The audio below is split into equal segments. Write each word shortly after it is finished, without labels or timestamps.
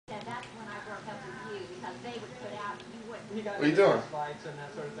What are you doing? Lights and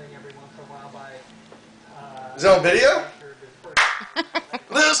that sort of thing every once in a while by. Is that on video?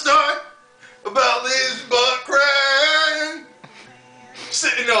 Little story about Liz butt crying,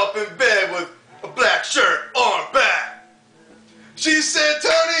 sitting up in bed with a black shirt on her back. She said,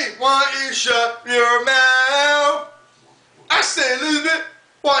 "Tony, why don't you shut your mouth?" I said, "Elizabeth,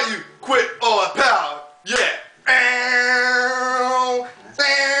 why don't you quit all that power?" Yeah.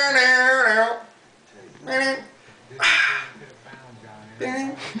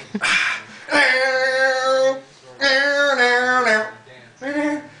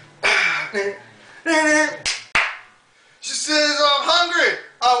 She says, "I'm hungry.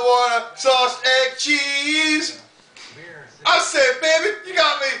 I want a sausage, egg, cheese." I said, "Baby, you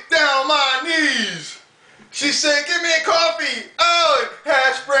got me down on my knees." She said, "Give me a coffee. Oh, and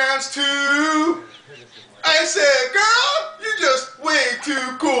hash browns too." I said, "Girl, you just way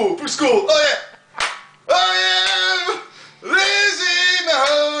too cool for school." Oh yeah. Oh yeah. Lizzie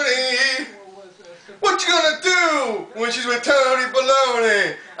Mahoney. What you gonna do when she's with Tony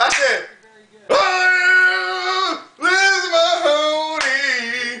Baloney? I said, "Oh yeah, Liz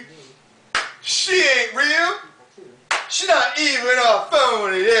Mahoney. She ain't real. She not even a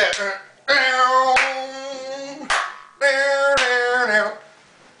phony." Yeah.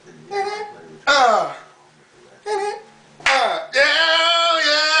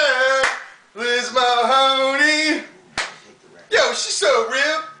 Yeah, Liz Mahoney. Yo, she's so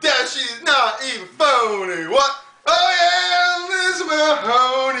real that she's not even phony. What? Oh yeah, Liz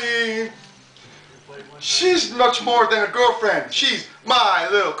Mahoney. She's much more than a girlfriend. She's my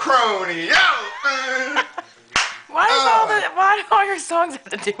little crony. Yo. Why do all your songs have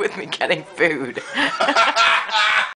to do with me getting food?